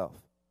by itself.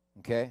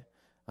 Okay?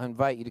 I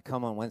invite you to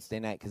come on Wednesday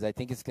night because I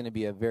think it's going to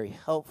be a very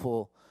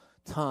helpful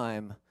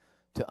time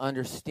to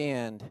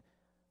understand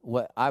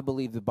what I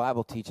believe the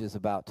Bible teaches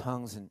about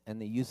tongues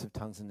and the use of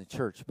tongues in the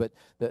church. But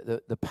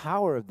the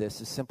power of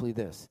this is simply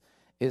this,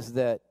 is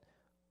that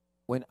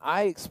when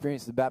I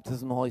experience the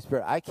baptism of the Holy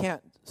Spirit, I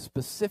can't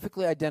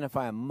specifically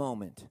identify a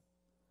moment,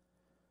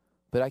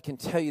 but I can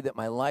tell you that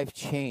my life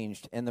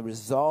changed, and the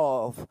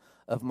resolve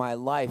of my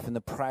life and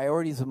the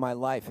priorities of my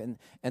life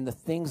and the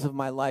things of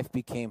my life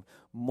became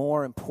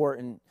more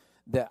important,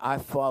 that I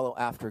follow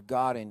after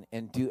God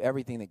and do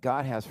everything that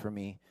God has for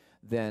me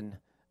than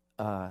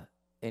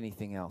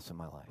anything else in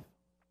my life.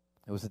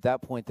 It was at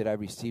that point that I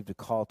received a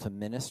call to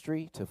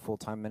ministry, to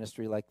full-time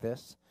ministry like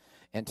this,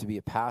 and to be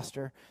a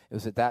pastor. It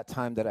was at that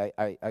time that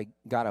I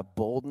got a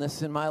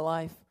boldness in my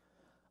life.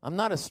 I'm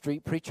not a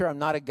street preacher. I'm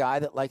not a guy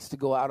that likes to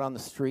go out on the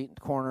street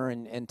corner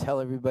and tell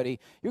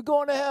everybody, you're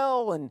going to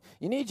hell and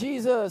you need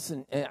Jesus.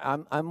 And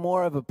I'm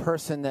more of a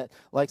person that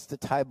likes to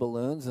tie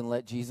balloons and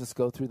let Jesus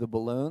go through the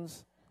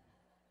balloons.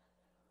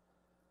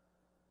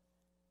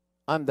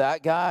 I'm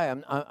that guy.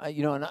 And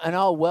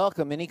I'll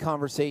welcome any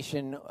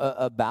conversation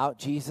about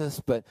Jesus,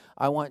 but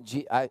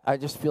I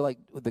just feel like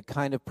the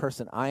kind of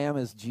person I am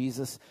is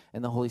Jesus,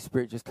 and the Holy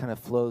Spirit just kind of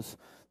flows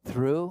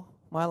through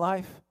my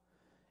life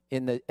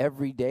in the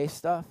everyday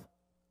stuff.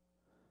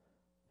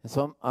 And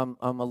so I'm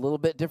a little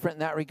bit different in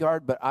that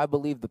regard, but I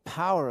believe the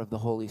power of the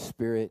Holy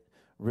Spirit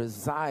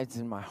resides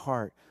in my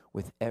heart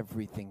with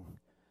everything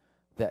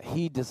that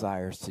He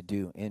desires to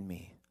do in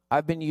me.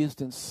 I've been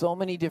used in so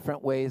many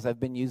different ways. I've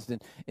been used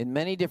in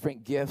many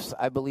different gifts.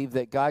 I believe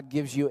that God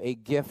gives you a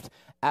gift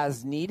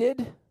as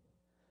needed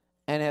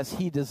and as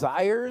He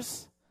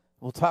desires.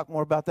 We'll talk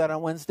more about that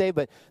on Wednesday,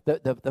 but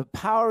the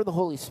power of the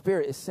Holy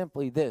Spirit is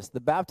simply this. The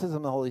baptism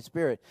of the Holy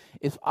Spirit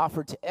is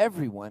offered to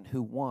everyone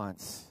who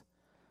wants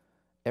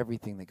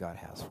everything that God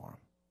has for them.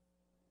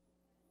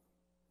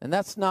 And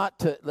that's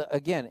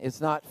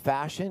it's not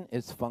fashion,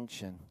 it's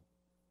function.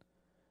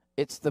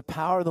 It's the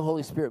power of the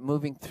Holy Spirit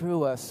moving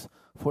through us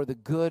for the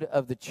good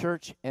of the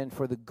church and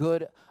for the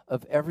good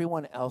of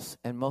everyone else,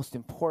 and most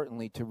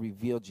importantly, to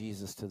reveal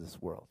Jesus to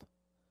this world.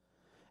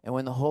 And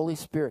when the Holy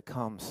Spirit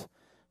comes,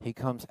 He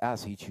comes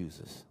as He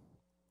chooses.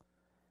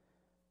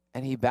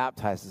 And He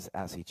baptizes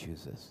as He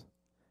chooses.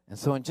 And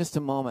so in just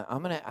a moment,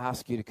 I'm going to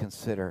ask you to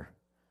consider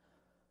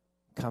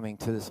coming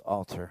to this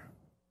altar.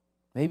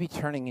 Maybe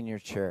turning in your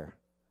chair.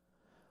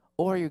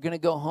 Or you're going to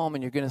go home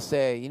and you're going to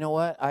say, you know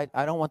what?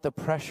 I don't want the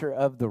pressure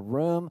of the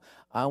room.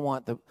 I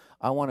want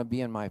to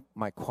be in my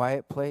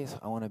quiet place.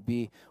 I want to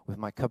be with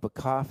my cup of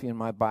coffee and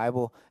my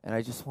Bible. And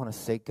I just want to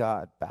say,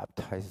 God,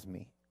 baptize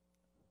me.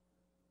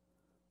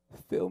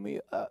 Fill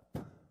me up.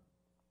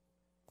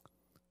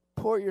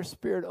 Pour your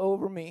Spirit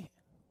over me.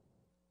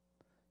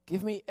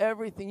 Give me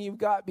everything you've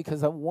got,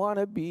 because I want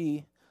to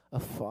be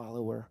a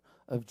follower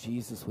of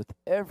Jesus with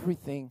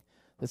everything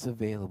that's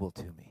available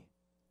to me.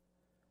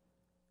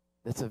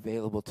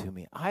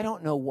 I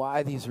don't know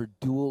why these are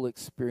dual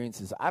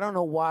experiences. I don't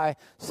know why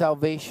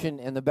salvation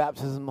and the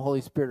baptism of the Holy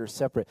Spirit are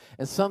separate.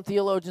 And some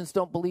theologians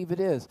don't believe it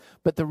is.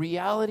 But the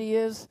reality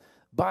is,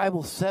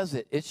 Bible says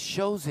it. It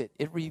shows it.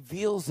 It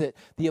reveals it.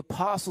 The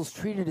apostles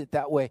treated it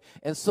that way.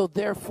 And so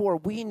therefore,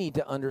 we need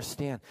to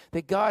understand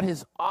that God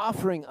is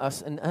offering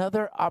us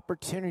another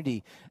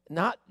opportunity,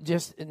 not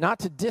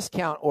to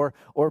discount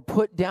or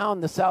put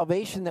down the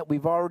salvation that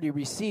we've already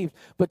received,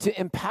 but to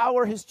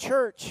empower His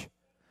church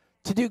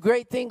to do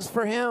great things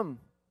for Him.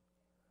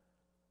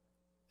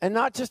 And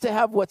not just to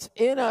have what's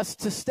in us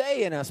to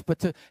stay in us, but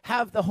to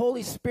have the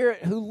Holy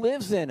Spirit who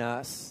lives in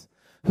us,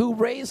 who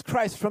raised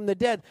Christ from the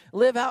dead,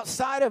 live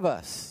outside of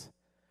us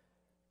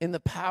in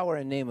the power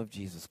and name of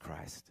Jesus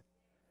Christ.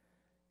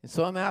 And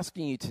so I'm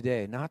asking you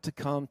today not to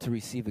come to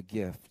receive a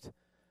gift,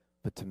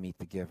 but to meet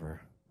the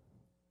giver.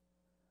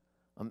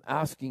 I'm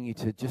asking you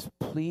to just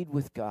plead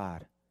with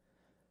God.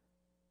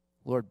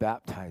 Lord,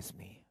 baptize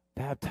me.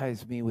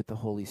 Baptize me with the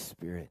Holy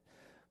Spirit.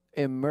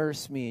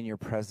 Immerse me in your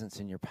presence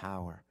and your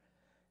power.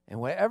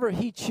 And whatever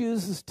He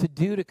chooses to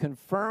do to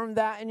confirm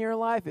that in your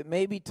life, it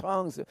may be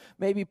tongues, it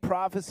may be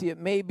prophecy, it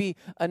may be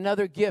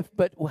another gift,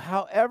 but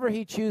however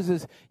He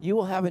chooses, you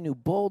will have a new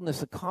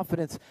boldness, a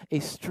confidence, a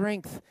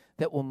strength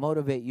that will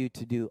motivate you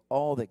to do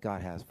all that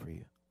God has for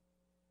you.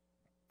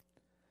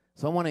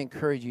 So I want to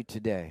encourage you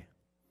today.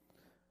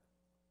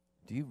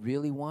 Do you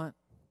really want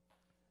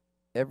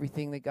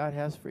everything that God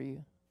has for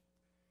you?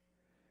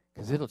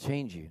 Because it'll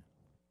change you.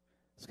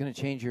 It's going to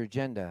change your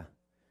agenda.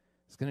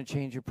 It's going to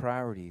change your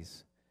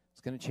priorities.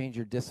 It's going to change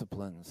your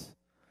disciplines.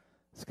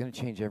 It's going to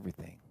change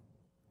everything.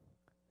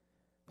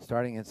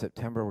 Starting in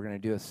September, we're going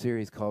to do a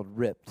series called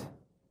Ripped.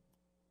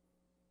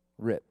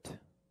 Ripped.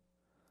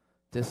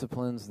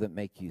 Disciplines that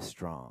make you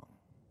strong.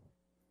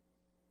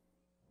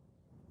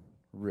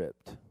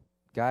 Ripped.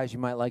 Guys, you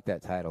might like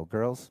that title.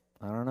 Girls,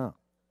 I don't know.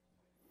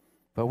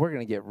 But we're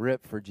going to get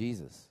ripped for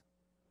Jesus.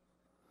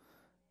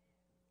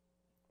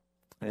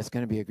 And it's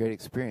going to be a great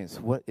experience.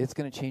 It's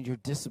going to change your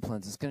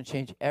disciplines. It's going to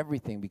change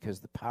everything,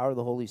 because the power of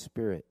the Holy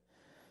Spirit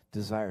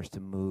desires to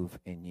move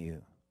in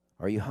you.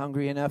 Are you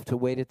hungry enough to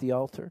wait at the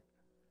altar?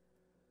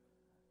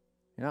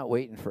 You're not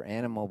waiting for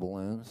animal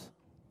balloons.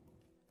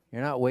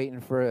 You're not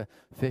waiting for a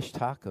fish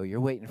taco. You're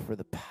waiting for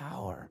the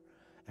power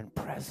and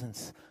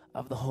presence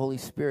of the Holy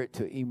Spirit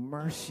to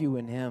immerse you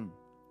in him.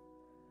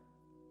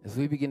 As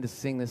we begin to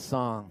sing this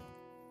song,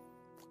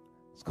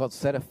 it's called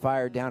Set a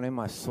Fire Down in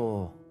My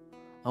Soul.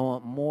 I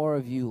want more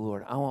of you,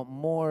 Lord. I want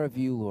more of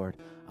you, Lord.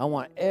 I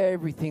want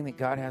everything that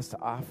God has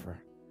to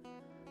offer.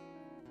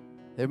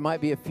 There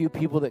might be a few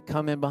people that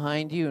come in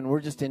behind you, and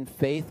we're just in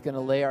faith going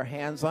to lay our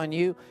hands on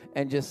you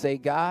and just say,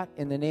 God,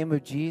 in the name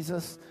of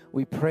Jesus,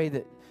 we pray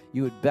that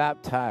you would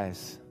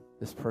baptize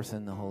this person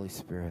in the Holy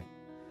Spirit.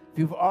 If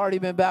you've already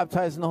been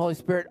baptized in the Holy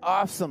Spirit,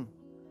 awesome.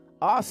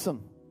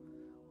 Awesome.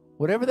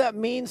 Whatever that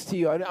means to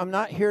you, I'm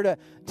not here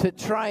to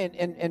try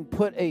and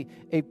put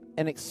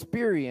an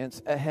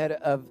experience ahead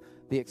of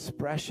the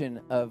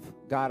expression of,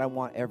 God, I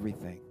want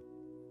everything.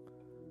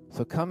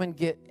 So come and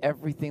get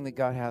everything that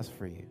God has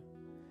for you.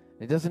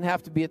 It doesn't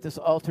have to be at this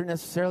altar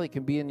necessarily. It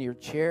can be in your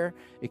chair.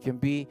 It can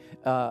be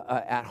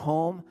at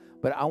home.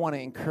 But I want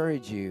to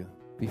encourage you,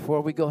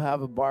 before we go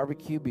have a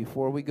barbecue,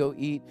 before we go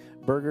eat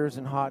burgers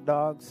and hot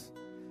dogs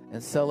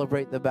and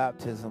celebrate the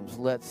baptisms,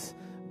 let's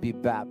be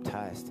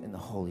baptized in the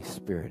Holy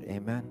Spirit.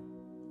 Amen?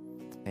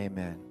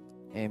 Amen.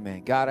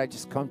 Amen. God, I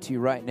just come to you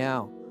right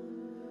now,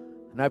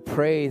 and I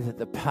pray that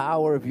the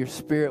power of your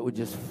Spirit would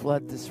just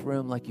flood this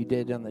room like you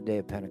did on the day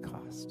of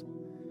Pentecost.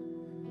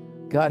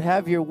 God,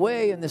 have your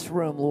way in this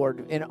room,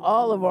 Lord, in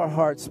all of our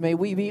hearts. May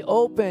we be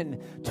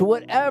open to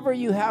whatever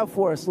you have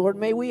for us, Lord.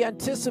 May we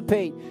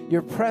anticipate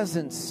your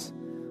presence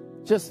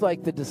just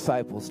like the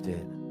disciples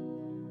did.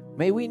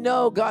 May we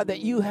know, God,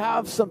 that you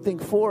have something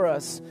for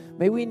us.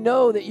 May we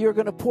know that you're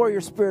going to pour your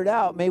Spirit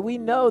out. May we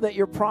know that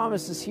your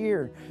promise is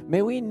here.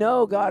 May we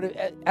know, God,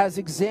 as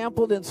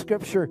exampled in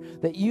Scripture,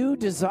 that you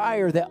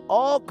desire that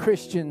all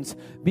Christians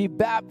be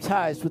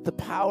baptized with the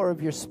power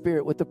of your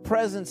Spirit, with the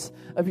presence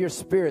of your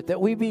Spirit,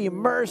 that we be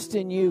immersed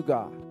in you,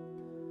 God.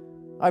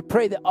 I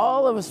pray that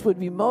all of us would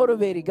be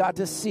motivated, God,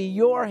 to see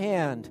your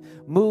hand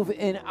move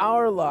in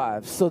our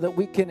lives so that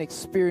we can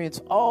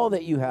experience all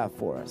that you have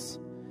for us.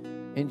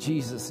 In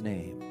Jesus'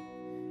 name.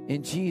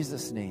 In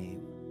Jesus'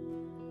 name.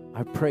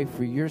 I pray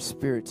for your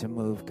Spirit to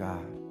move,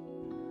 God.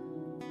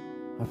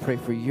 I pray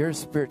for your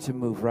Spirit to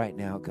move right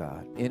now,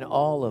 God, in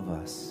all of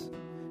us.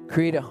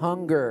 Create a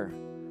hunger,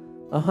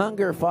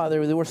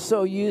 Father, that we're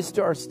so used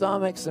to our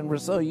stomachs and we're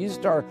so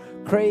used to our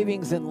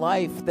cravings in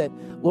life that,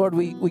 Lord,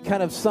 we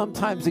kind of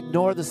sometimes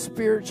ignore the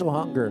spiritual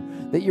hunger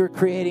that you're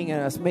creating in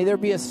us. May there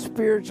be a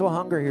spiritual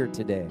hunger here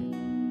today.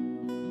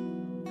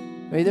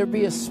 May there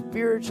be a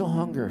spiritual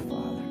hunger,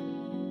 Father.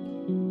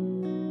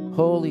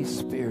 Holy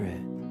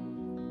Spirit,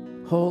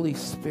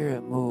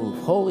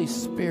 move. Holy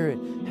Spirit,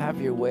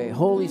 have your way.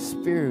 Holy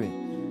Spirit,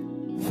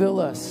 fill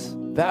us,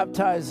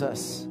 baptize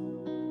us.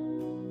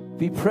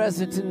 Be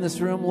present in this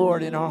room,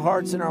 Lord, in our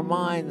hearts and our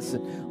minds.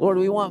 Lord,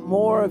 we want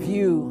more of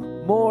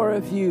you, more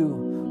of you,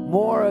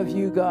 more of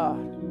you,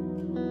 God.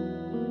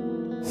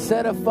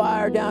 Set a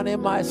fire down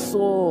in my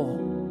soul.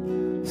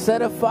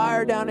 Set a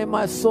fire down in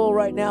my soul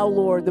right now,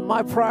 Lord, that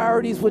my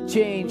priorities would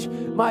change,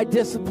 my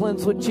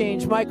disciplines would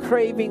change, my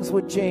cravings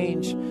would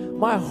change,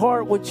 my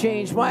heart would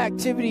change, my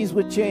activities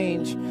would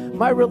change,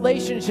 my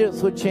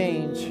relationships would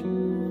change.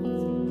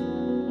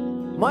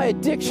 My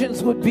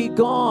addictions would be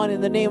gone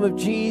in the name of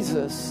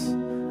Jesus.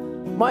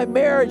 My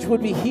marriage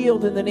would be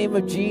healed in the name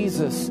of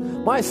Jesus.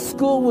 My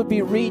school would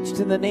be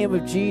reached in the name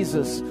of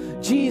Jesus.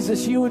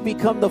 Jesus, you would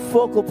become the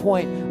focal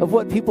point of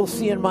what people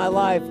see in my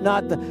life,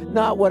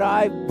 not what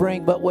I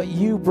bring, but what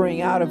you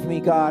bring out of me,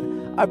 God.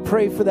 I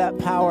pray for that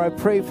power. I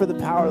pray for the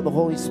power of the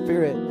Holy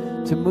Spirit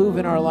to move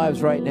in our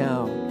lives right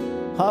now.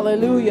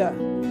 Hallelujah.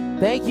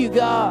 Thank you,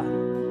 God.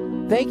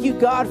 Thank you,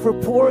 God, for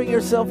pouring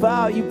yourself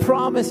out. You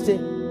promised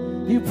it.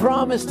 You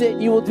promised it,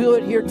 and you will do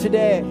it here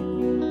today.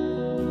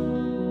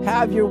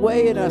 Have your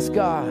way in us,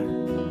 God.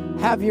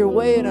 Have your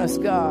way in us,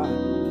 God.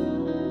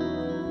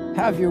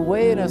 Have your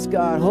way in us,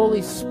 God.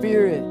 Holy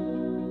Spirit,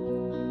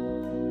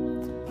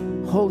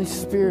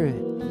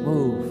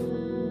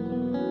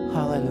 move.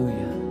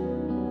 Hallelujah.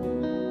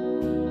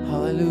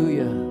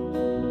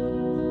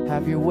 Hallelujah.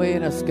 Have your way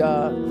in us,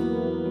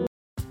 God.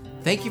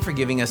 Thank you for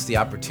giving us the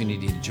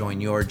opportunity to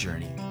join your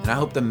journey. And I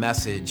hope the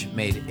message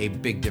made a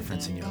big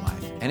difference in your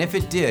life. And if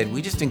it did,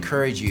 we just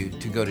encourage you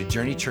to go to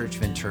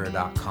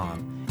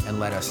journeychurchventura.com and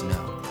let us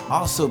know.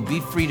 Also, be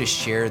free to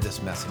share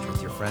this message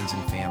with your friends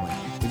and family.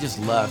 We just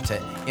love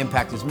to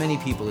impact as many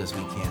people as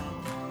we can.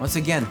 Once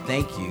again,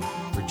 thank you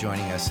for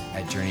joining us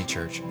at Journey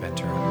Church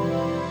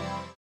Ventura.